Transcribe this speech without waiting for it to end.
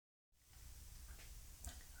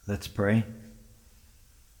Let's pray.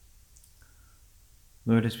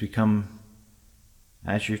 Lord, as we come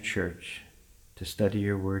as your church to study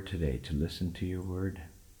your word today, to listen to your word,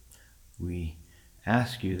 we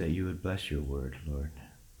ask you that you would bless your word, Lord.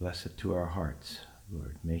 Bless it to our hearts,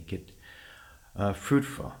 Lord. Make it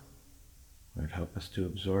fruitful. Lord, help us to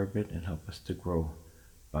absorb it and help us to grow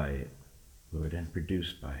by it, Lord, and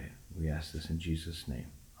produce by it. We ask this in Jesus' name.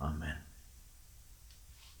 Amen.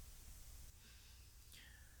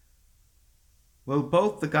 Well,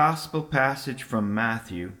 both the gospel passage from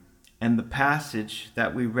Matthew and the passage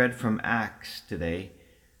that we read from Acts today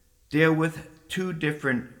deal with two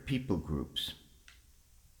different people groups.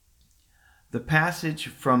 The passage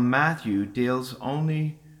from Matthew deals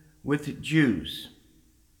only with Jews.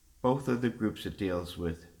 Both of the groups it deals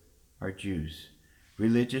with are Jews,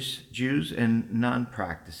 religious Jews and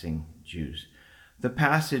non-practicing Jews. The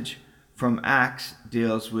passage from Acts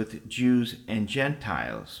deals with Jews and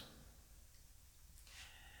Gentiles.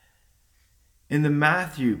 In the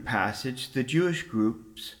Matthew passage, the Jewish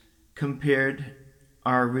groups compared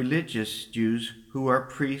our religious Jews who are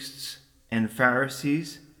priests and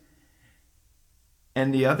Pharisees,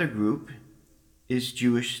 and the other group is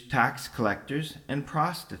Jewish tax collectors and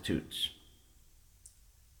prostitutes,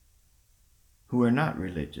 who are not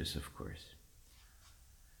religious, of course.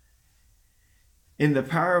 In the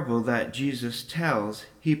parable that Jesus tells,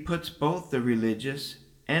 he puts both the religious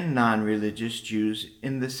and non-religious Jews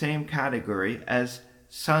in the same category as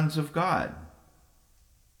sons of God.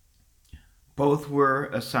 Both were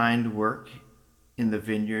assigned work in the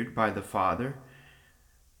vineyard by the Father,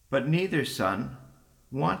 but neither son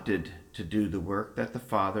wanted to do the work that the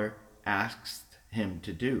Father asked him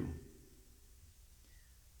to do.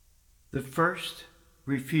 The first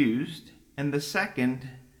refused, and the second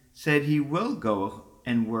said he will go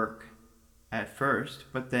and work at first,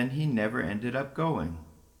 but then he never ended up going.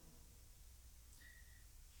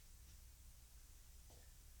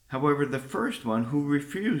 However, the first one, who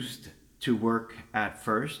refused to work at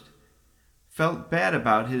first, felt bad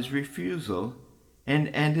about his refusal and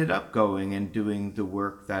ended up going and doing the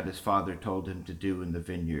work that his father told him to do in the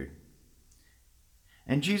vineyard.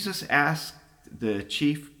 And Jesus asked the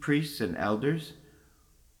chief priests and elders,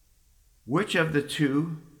 which of the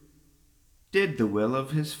two did the will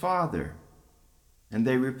of his father? And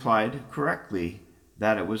they replied correctly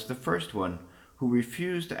that it was the first one, who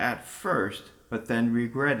refused at first, but then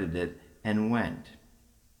regretted it and went.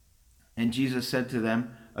 And Jesus said to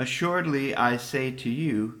them, assuredly I say to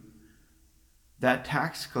you that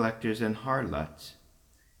tax collectors and harlots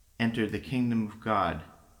enter the kingdom of God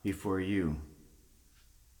before you.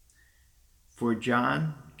 For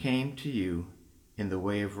John came to you in the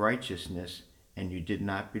way of righteousness, and you did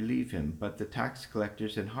not believe him, but the tax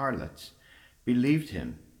collectors and harlots believed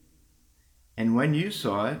him. And when you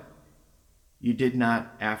saw it, you did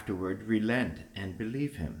not afterward relent and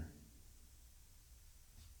believe him.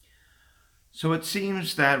 So it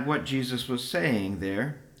seems that what Jesus was saying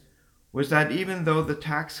there was that even though the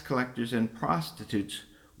tax collectors and prostitutes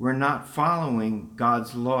were not following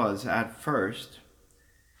God's laws at first,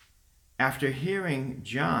 after hearing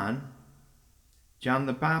John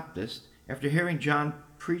the Baptist, after hearing John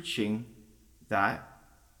preaching that,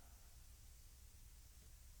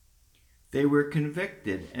 they were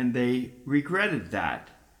convicted and they regretted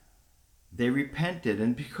that. They repented,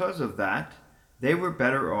 and because of that, they were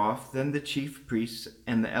better off than the chief priests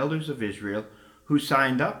and the elders of Israel, who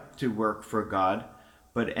signed up to work for God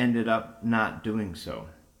but ended up not doing so.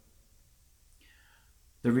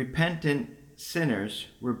 The repentant sinners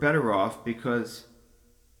were better off because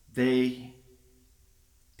they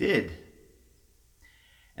did.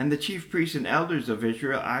 And the chief priests and elders of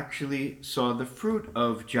Israel actually saw the fruit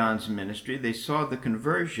of John's ministry. They saw the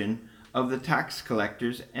conversion of the tax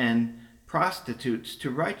collectors and prostitutes to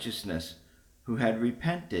righteousness, who had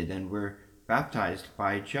repented and were baptized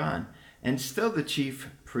by John. And still the chief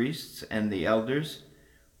priests and the elders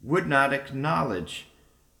would not acknowledge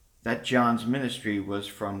that John's ministry was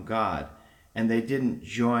from God, and they didn't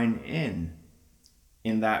join in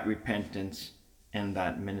that repentance and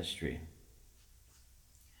that ministry.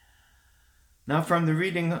 Now, from the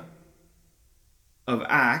reading of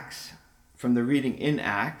Acts, from the reading in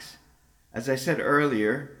Acts, as I said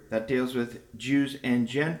earlier, that deals with Jews and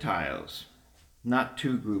Gentiles, not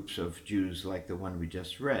two groups of Jews like the one we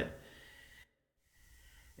just read.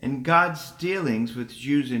 And God's dealings with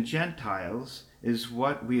Jews and Gentiles is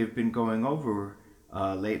what we have been going over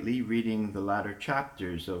lately, reading the latter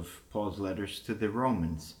chapters of Paul's letters to the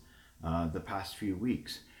Romans the past few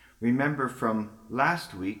weeks. Remember from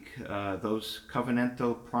last week those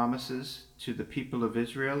covenantal promises to the people of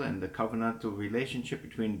Israel and the covenantal relationship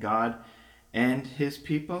between God and his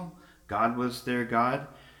people. God was their God.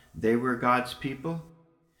 They were God's people.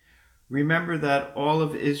 Remember that all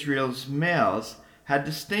of Israel's males had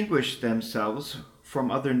distinguished themselves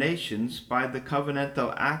from other nations by the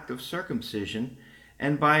covenantal act of circumcision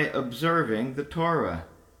and by observing the Torah.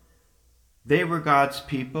 They were God's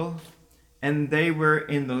people, and they were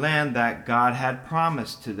in the land that God had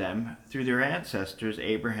promised to them through their ancestors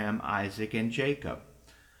Abraham, Isaac, and Jacob.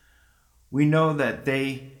 We know that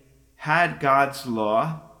they had God's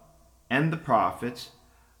law and the prophets,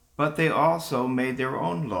 but they also made their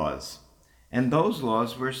own laws. And those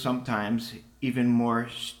laws were sometimes even more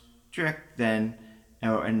strict than,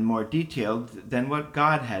 and more detailed than what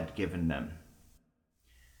God had given them.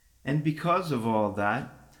 And because of all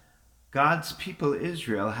that, God's people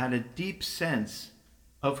Israel had a deep sense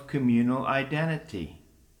of communal identity,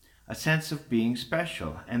 a sense of being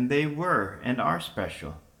special, and they were and are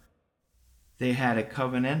special. They had a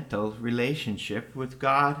covenantal relationship with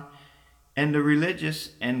God and a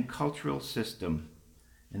religious and cultural system.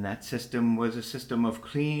 And that system was a system of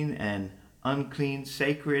clean and unclean,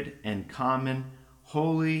 sacred and common,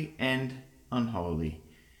 holy and unholy,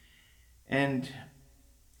 and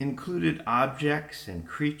included objects and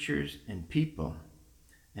creatures and people.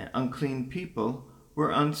 And unclean people were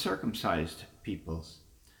uncircumcised peoples.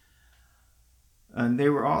 And they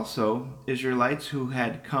were also Israelites who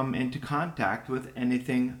had come into contact with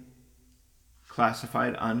anything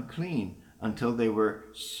classified unclean until they were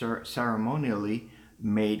ceremonially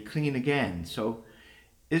made clean again. So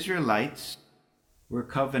Israelites were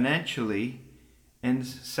covenantally and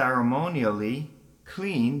ceremonially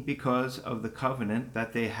clean because of the covenant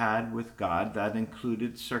that they had with God that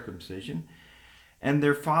included circumcision, and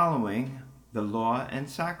they're following the law and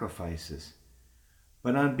sacrifices.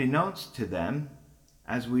 But unbeknownst to them,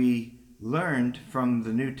 as we learned from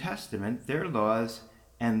the New Testament, their laws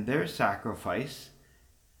and their sacrifice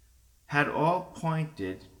had all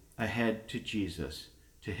pointed ahead to Jesus,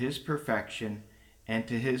 to his perfection, and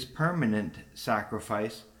to his permanent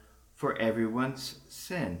sacrifice for everyone's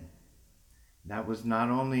sin. That was not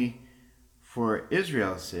only for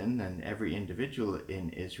Israel's sin and every individual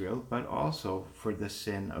in Israel, but also for the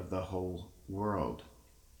sin of the whole world.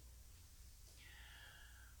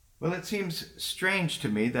 Well, it seems strange to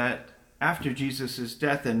me that after Jesus'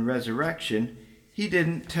 death and resurrection, he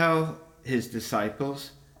didn't tell his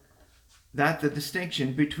disciples that the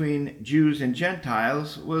distinction between Jews and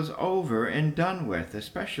Gentiles was over and done with,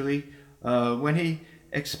 especially when he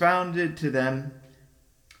expounded to them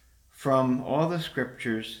from all the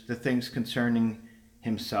scriptures the things concerning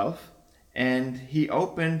himself, and he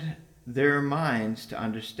opened their minds to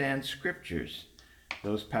understand scriptures.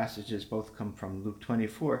 Those passages both come from Luke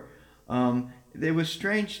 24. It was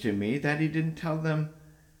strange to me that he didn't tell them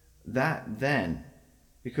that then,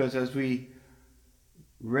 because as we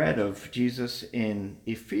read of Jesus in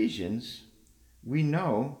Ephesians, we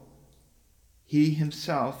know he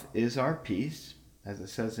himself is our peace, as it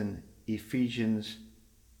says in Ephesians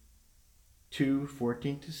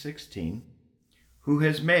 2:14-16, who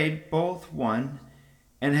has made both one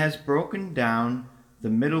and has broken down the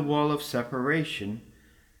middle wall of separation,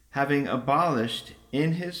 having abolished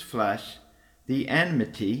in his flesh the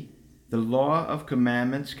enmity, the law of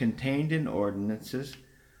commandments contained in ordinances,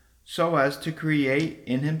 so as to create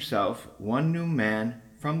in himself one new man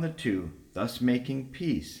from the two, thus making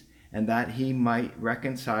peace, and that he might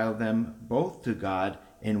reconcile them both to God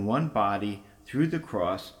in one body through the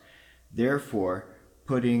cross, therefore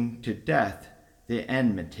putting to death the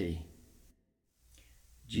enmity.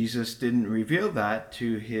 Jesus didn't reveal that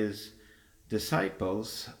to his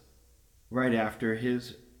disciples right after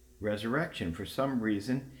his resurrection. For some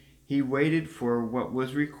reason, he waited for what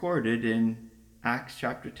was recorded in Acts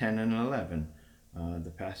chapter 10 and 11,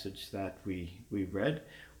 the passage that we read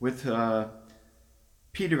with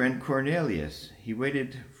Peter and Cornelius. He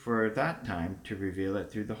waited for that time to reveal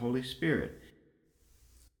it through the Holy Spirit.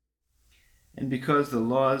 And because the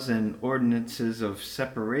laws and ordinances of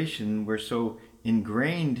separation were so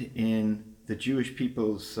ingrained in the Jewish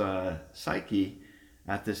people's psyche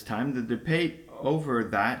at this time, the debate over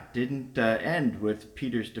that didn't end with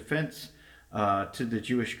Peter's defense to the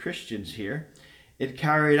Jewish Christians here. It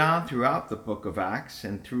carried on throughout the book of Acts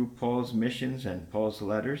and through Paul's missions and Paul's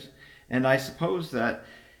letters. And I suppose that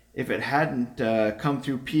if it hadn't come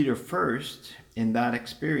through Peter first in that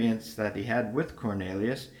experience that he had with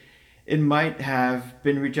Cornelius, it might have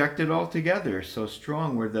been rejected altogether. So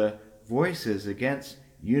strong were the voices against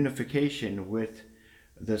unification with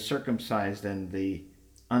the circumcised and the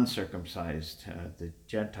uncircumcised, the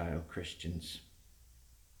Gentile Christians.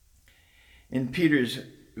 In Peter's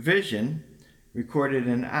vision, recorded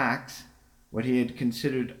in Acts, what he had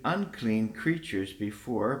considered unclean creatures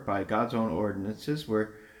before, by God's own ordinances,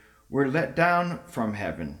 were let down from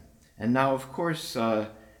heaven. And now, of course,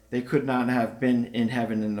 they could not have been in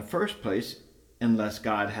heaven in the first place unless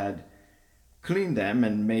God had cleaned them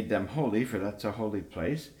and made them holy, for that's a holy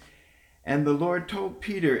place. And the Lord told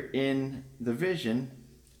Peter in the vision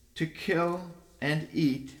to kill and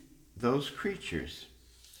eat those creatures.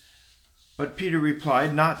 But Peter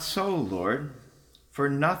replied, "Not so, Lord, for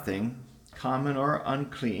nothing, common or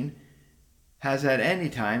unclean, has at any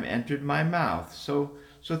time entered my mouth." So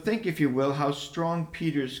think, if you will, how strong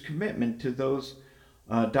Peter's commitment to those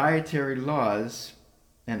dietary laws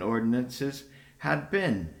and ordinances had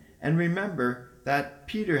been. And remember that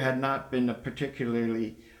Peter had not been a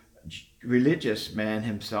particularly religious man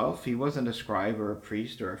himself. He wasn't a scribe or a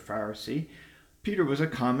priest or a Pharisee. Peter was a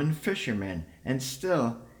common fisherman, and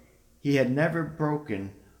still he had never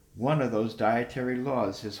broken one of those dietary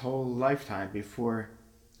laws his whole lifetime before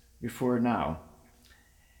now.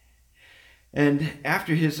 And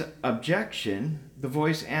after his objection, the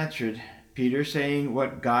voice answered Peter, saying,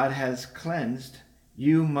 "What God has cleansed,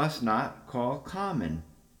 you must not call common."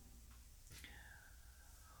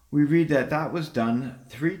 We read that was done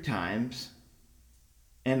 3 times,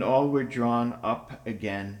 and all were drawn up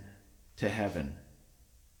again to heaven.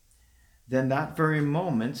 Then that very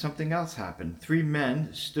moment, something else happened. 3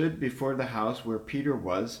 men stood before the house where Peter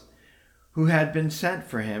was, who had been sent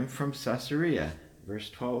for him from Caesarea. Verse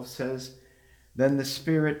 12 says, "Then the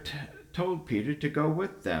Spirit told Peter to go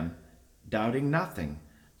with them, doubting nothing."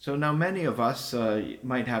 So now many of us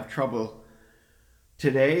might have trouble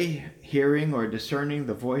today hearing or discerning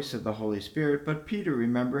the voice of the Holy Spirit, but Peter,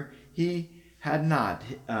 remember, he had not.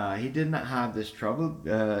 He did not have this trouble.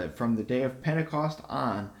 From the day of Pentecost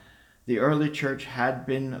on, the early church had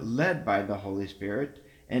been led by the Holy Spirit,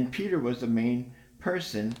 and Peter was the main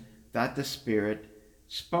person that the Spirit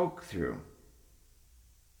spoke through.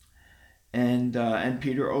 And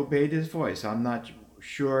Peter obeyed his voice. I'm not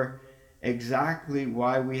sure exactly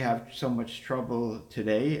why we have so much trouble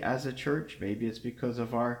today as a church. Maybe it's because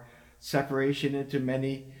of our separation into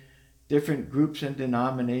many different groups and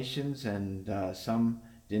denominations, and some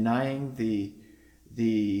denying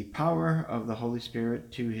the power of the Holy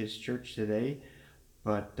Spirit to his church today.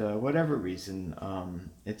 But whatever reason,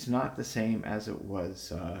 it's not the same as it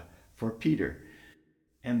was for Peter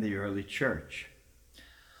and the early church.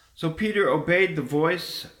 So Peter obeyed the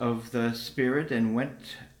voice of the Spirit and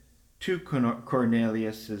went to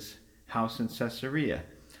Cornelius' house in Caesarea.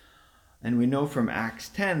 And we know from Acts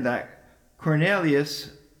 10 that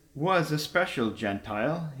Cornelius was a special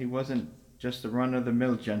Gentile. He wasn't just a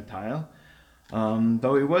run-of-the-mill Gentile.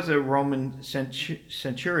 Though he was a Roman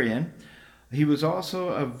centurion, he was also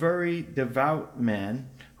a very devout man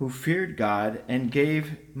who feared God and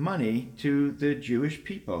gave money to the Jewish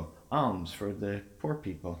people, alms for the poor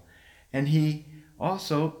people. And he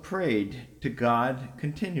also prayed to God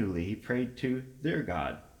continually. He prayed to their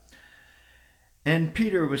God. And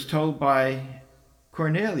Peter was told by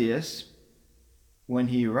Cornelius, when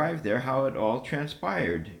he arrived there, how it all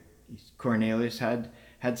transpired. Cornelius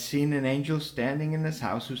had seen an angel standing in his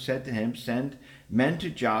house, who said to him, "Send men to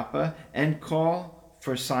Joppa and call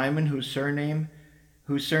for Simon, whose surname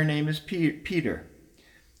is Peter,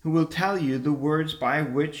 who will tell you the words by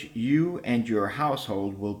which you and your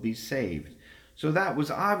household will be saved." So that was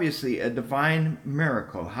obviously a divine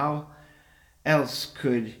miracle. How else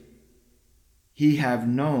could he have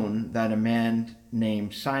known that a man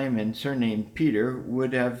named Simon, surnamed Peter,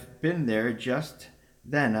 would have been there just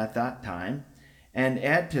then at that time? And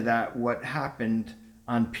add to that what happened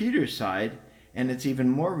on Peter's side, and it's even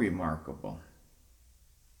more remarkable.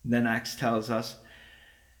 Then Acts tells us,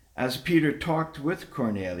 as Peter talked with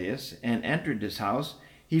Cornelius and entered his house,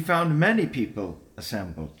 he found many people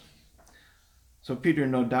assembled. So Peter,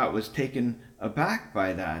 no doubt, was taken aback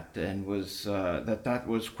by that, and was that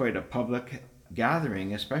was quite a public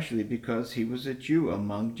gathering, especially because he was a Jew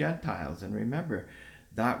among Gentiles. And remember,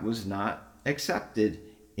 that was not accepted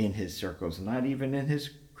in his circles, not even in his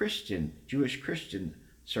Jewish Christian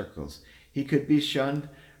circles. He could be shunned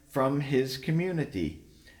from his community,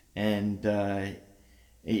 and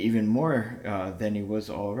even more than he was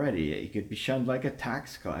already. He could be shunned like a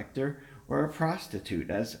tax collector or a prostitute,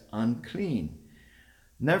 as unclean.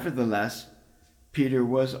 Nevertheless, Peter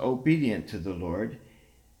was obedient to the Lord,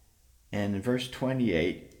 and in verse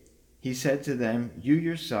 28, he said to them, "You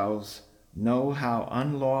yourselves know how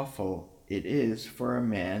unlawful it is for a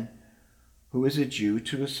man who is a Jew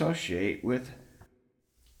to associate with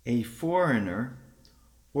a foreigner,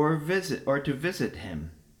 or to visit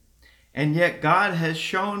him. And yet God has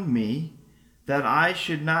shown me that I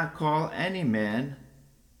should not call any man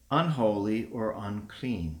unholy or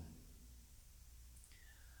unclean.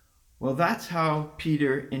 Well, that's how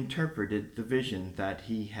Peter interpreted the vision that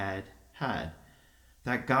he had,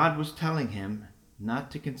 that God was telling him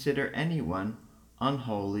not to consider anyone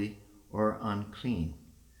unholy or unclean.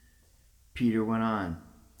 Peter went on,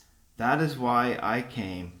 "That is why I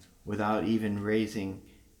came without even raising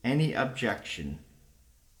any objection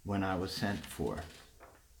when I was sent for."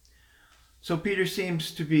 So Peter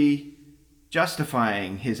seems to be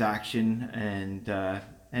justifying his action,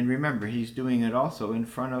 and remember, he's doing it also in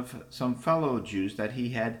front of some fellow Jews that he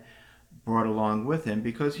had brought along with him,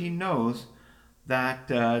 because he knows that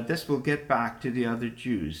this will get back to the other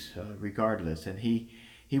Jews regardless, and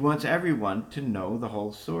he wants everyone to know the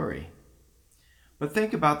whole story. But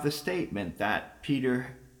think about the statement that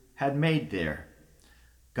Peter had made there.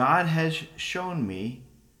 God has shown me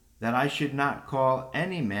that I should not call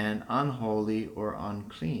any man unholy or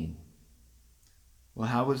unclean. Well,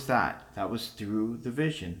 how was that? That was through the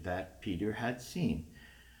vision that Peter had seen.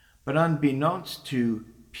 But unbeknownst to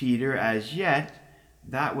Peter as yet,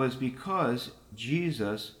 that was because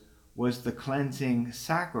Jesus was the cleansing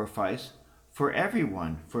sacrifice for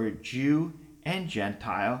everyone, for Jew and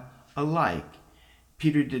Gentile alike.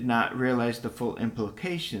 Peter did not realize the full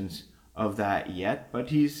implications of that yet,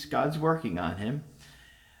 but God's working on him.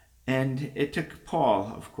 And it took Paul,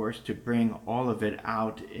 of course, to bring all of it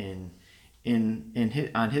out on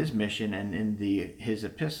his mission and in his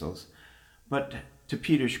epistles. But to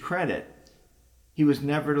Peter's credit, he was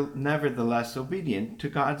nevertheless obedient to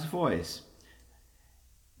God's voice.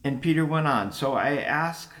 And Peter went on, "So I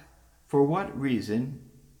ask, for what reason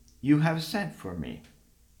you have sent for me?"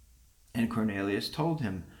 And Cornelius told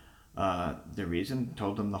him the reason,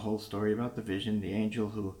 told him the whole story about the vision, the angel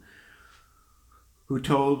who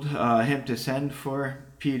told him to send for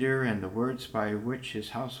Peter, and the words by which his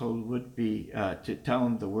household would be, to tell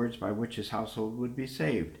him the words by which his household would be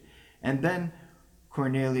saved. And then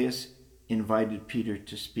Cornelius invited Peter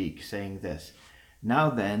to speak, saying this, "Now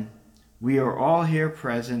then, we are all here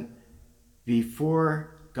present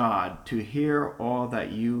before God to hear all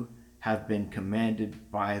that you have been commanded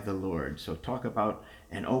by the Lord." So talk about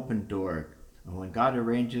an open door. And when God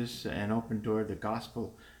arranges an open door, the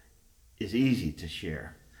gospel is easy to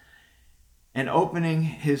share. And opening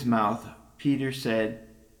his mouth, Peter said,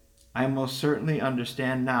 "I most certainly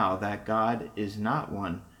understand now that God is not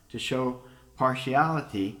one to show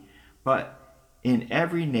partiality, but in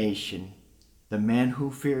every nation the man who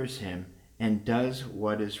fears him and does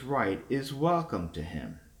what is right is welcome to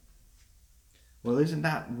him." Well, isn't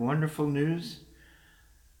that wonderful news?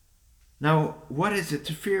 Now, what is it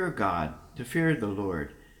to fear God, to fear the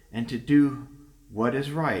Lord, and to do what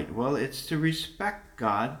is right? Well, it's to respect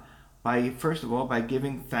God first of all, by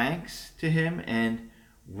giving thanks to him and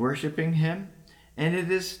worshiping him. And it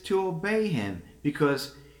is to obey him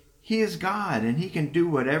because he is God and he can do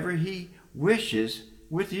whatever he wishes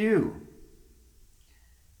with you.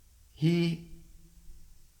 He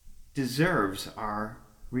deserves our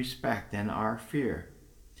respect and our fear.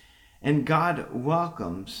 And God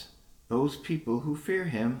welcomes those people who fear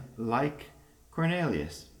him, like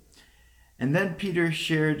Cornelius. And then Peter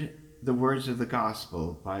shared the words of the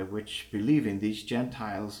gospel by which, believing, these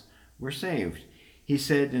Gentiles were saved. He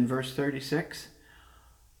said in verse 36,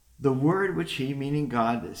 "The word which he," meaning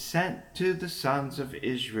God, "sent to the sons of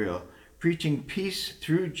Israel, preaching peace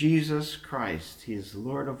through Jesus Christ. He is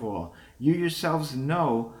Lord of all. You yourselves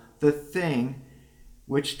know the thing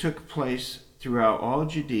which took place throughout all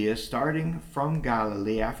Judea, starting from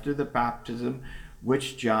Galilee after the baptism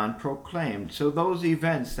which John proclaimed." So those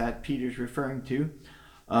events that Peter's referring to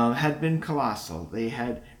had been colossal. They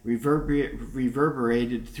had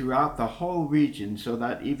reverberated throughout the whole region, so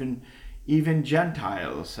that even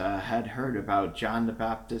Gentiles had heard about John the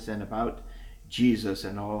Baptist and about Jesus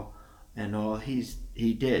and all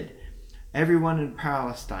he did. Everyone in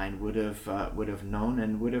Palestine would have known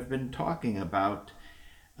and would have been talking about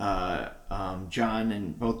John,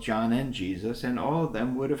 and both John and Jesus, and all of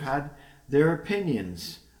them would have had their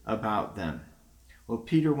opinions about them. Well,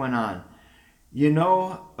 Peter went on, "You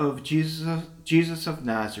know of Jesus of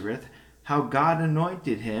Nazareth, how God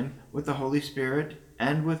anointed him with the Holy Spirit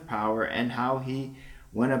and with power, and how he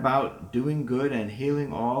went about doing good and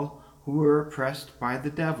healing all who were oppressed by the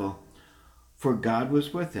devil, for God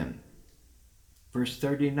was with him." Verse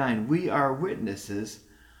 39, "We are witnesses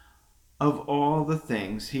of all the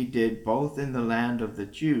things he did both in the land of the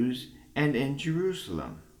Jews and in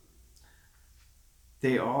Jerusalem.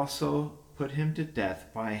 They also put him to death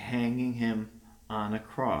by hanging him on a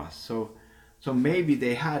cross. So maybe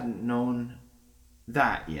they hadn't known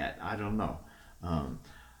that yet. I don't know.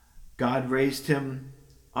 God raised him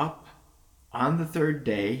up on the third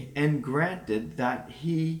day and granted that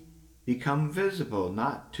he become visible,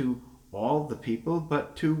 not to all the people,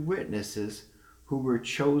 but to witnesses who were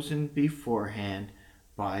chosen beforehand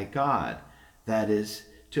by God. That is,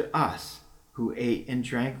 to us who ate and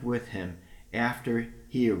drank with him after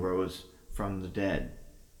he arose from the dead.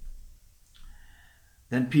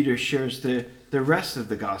 Then Peter shares the rest of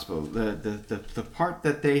the gospel, the part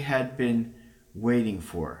that they had been waiting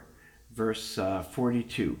for. Verse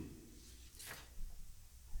 42.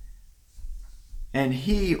 And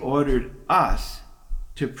he ordered us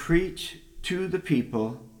to preach to the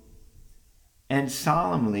people and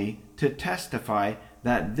solemnly to testify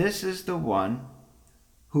that this is the one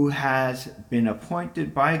who has been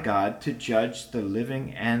appointed by God to judge the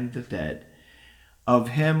living and the dead. Of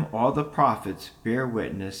him all the prophets bear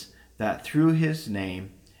witness that through his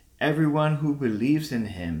name everyone who believes in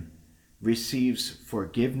him receives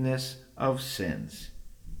forgiveness of sins.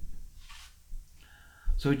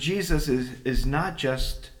 So Jesus is not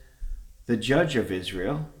just the judge of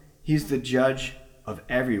Israel, he's the judge of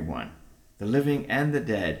everyone, the living and the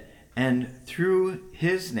dead. And through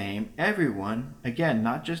his name, everyone, again,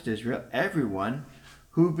 not just Israel, everyone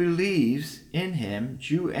who believes in him,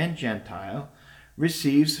 Jew and Gentile,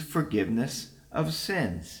 receives forgiveness of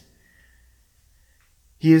sins.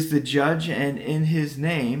 He is the judge, and in his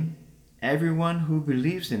name, everyone who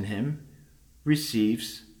believes in him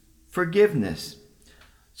receives forgiveness.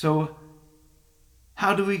 So,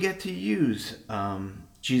 how do we get to use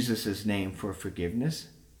Jesus' name for forgiveness?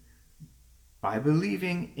 By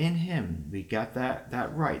believing in him. We got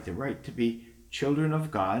that right, the right to be children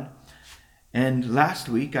of God. And last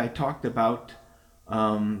week I talked about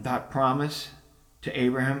that promise to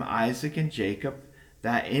Abraham, Isaac, and Jacob,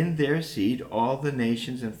 that in their seed all the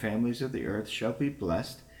nations and families of the earth shall be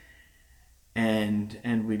blessed.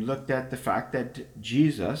 And we looked at the fact that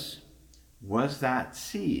Jesus was that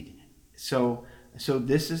seed. So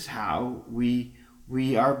this is how we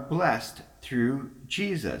are blessed through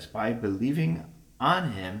Jesus, by believing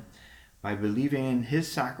on him, by believing in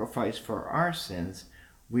his sacrifice for our sins.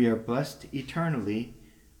 We are blessed eternally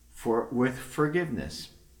with forgiveness.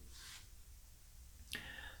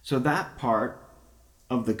 So that part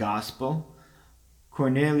of the gospel,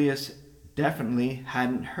 Cornelius definitely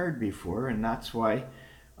hadn't heard before, and that's why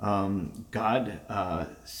God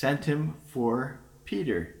sent him for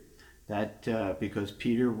Peter. That because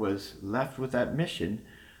Peter was left with that mission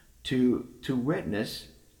to witness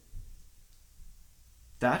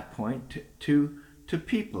that point to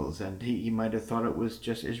peoples, and he might have thought it was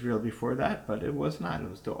just Israel before that, but it was not. It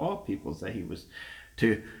was to all peoples that he was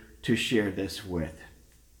to share this with.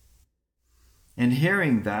 And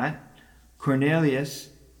hearing that, Cornelius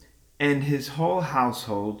and his whole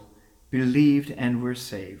household believed and were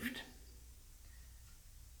saved.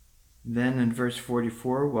 Then in verse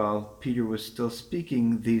 44, while Peter was still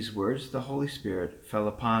speaking these words, the Holy Spirit fell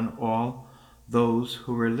upon all those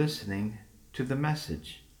who were listening to the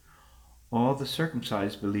message. All the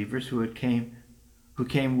circumcised believers who came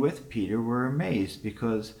with Peter were amazed,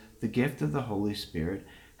 because the gift of the Holy Spirit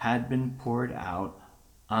had been poured out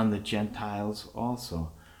on the Gentiles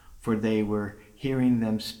also, for they were hearing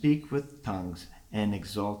them speak with tongues and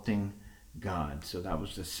exalting God. So that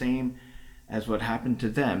was the same as what happened to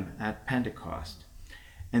them at Pentecost.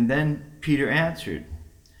 And then Peter answered,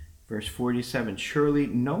 verse 47, surely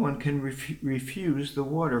no one can refuse the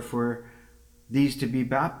water for these to be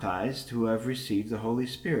baptized who have received the Holy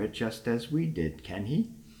Spirit, just as we did, can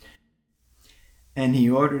he? And he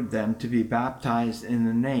ordered them to be baptized in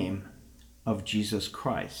the name of Jesus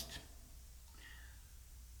Christ.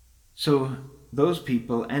 So those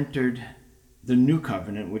people entered the new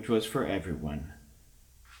covenant, which was for everyone,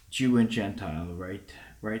 Jew and Gentile,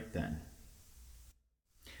 right then.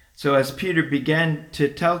 So as Peter began to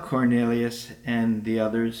tell Cornelius and the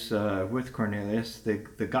others with Cornelius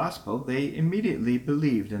the gospel, they immediately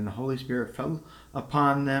believed, and the Holy Spirit fell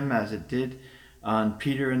upon them as it did on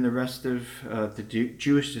Peter and the rest of the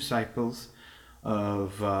Jewish disciples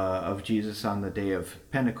of Jesus on the day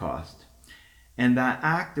of Pentecost. And that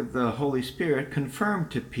act of the Holy Spirit confirmed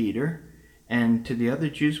to Peter and to the other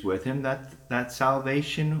Jews with him that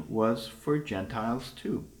salvation was for Gentiles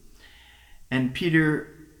too. And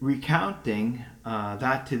Peter, recounting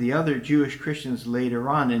that to the other Jewish Christians later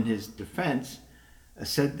on in his defense,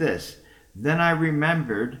 said this, then I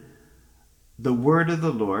remembered the word of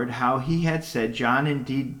the Lord, how he had said, John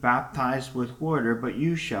indeed baptized with water, but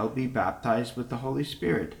you shall be baptized with the Holy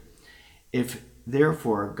Spirit. If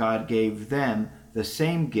therefore God gave them the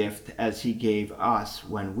same gift as he gave us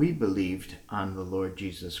when we believed on the Lord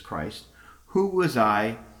Jesus Christ, who was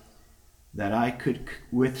I that I could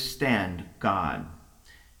withstand God?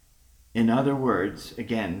 In other words,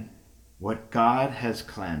 again, what God has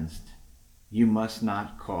cleansed, you must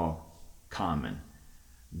not call common.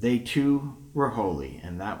 They too were holy,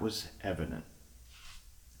 and that was evident.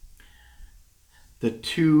 The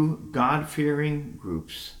two God-fearing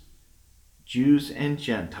groups, Jews and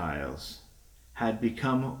Gentiles, had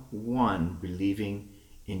become one, believing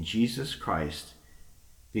in Jesus Christ,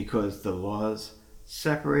 because the laws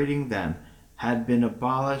separating them had been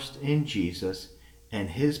abolished in Jesus and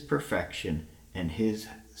his perfection and his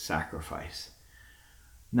sacrifice.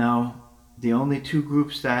 Now, the only two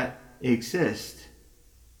groups that exist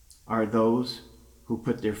are those who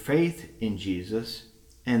put their faith in Jesus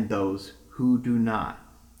and those who do not.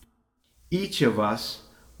 Each of us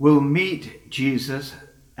will meet Jesus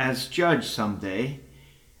as judge someday,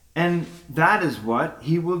 and that is what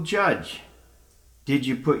he will judge. Did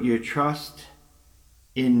you put your trust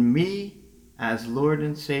in me as Lord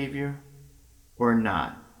and Savior or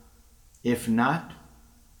not? If not,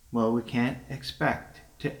 well, we can't expect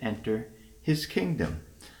to enter his kingdom.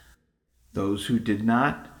 Those who did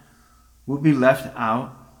not will be left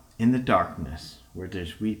out in the darkness where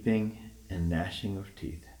there's weeping and gnashing of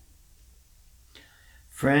teeth.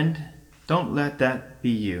 Friend, don't let that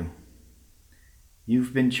be you.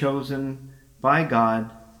 You've been chosen by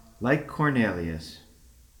God, like Cornelius,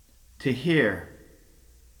 to hear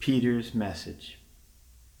Peter's message.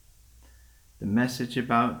 The message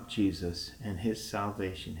about Jesus and his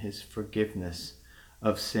salvation, his forgiveness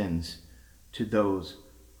of sins to those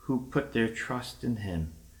who put their trust in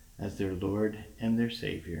him as their Lord and their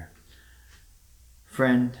Savior.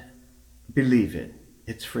 Friend, believe it.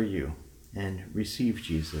 It's for you. And receive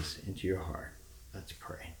Jesus into your heart. Let's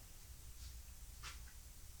pray.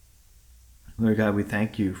 Lord God, we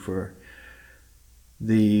thank you for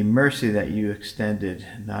the mercy that you extended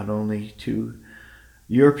not only to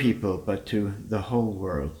your people, but to the whole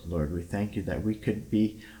world. Lord, we thank you that we could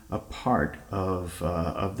be a part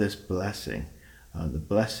of this blessing, the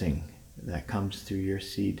blessing that comes through your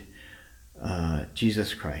seed,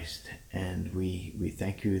 Jesus Christ. And we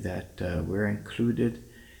thank you that we're included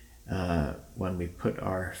when we put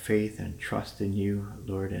our faith and trust in you,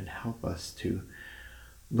 Lord, and help us to,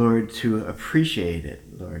 Lord, to appreciate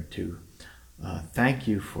it, Lord, to thank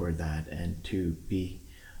you for that, and to be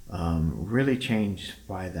really changed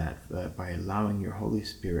by that, by allowing your Holy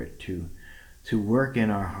Spirit to work in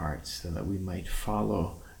our hearts so that we might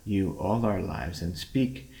follow you all our lives and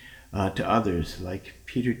speak to others like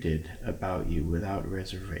Peter did about you without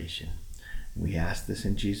reservation. We ask this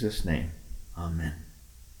in Jesus' name. Amen.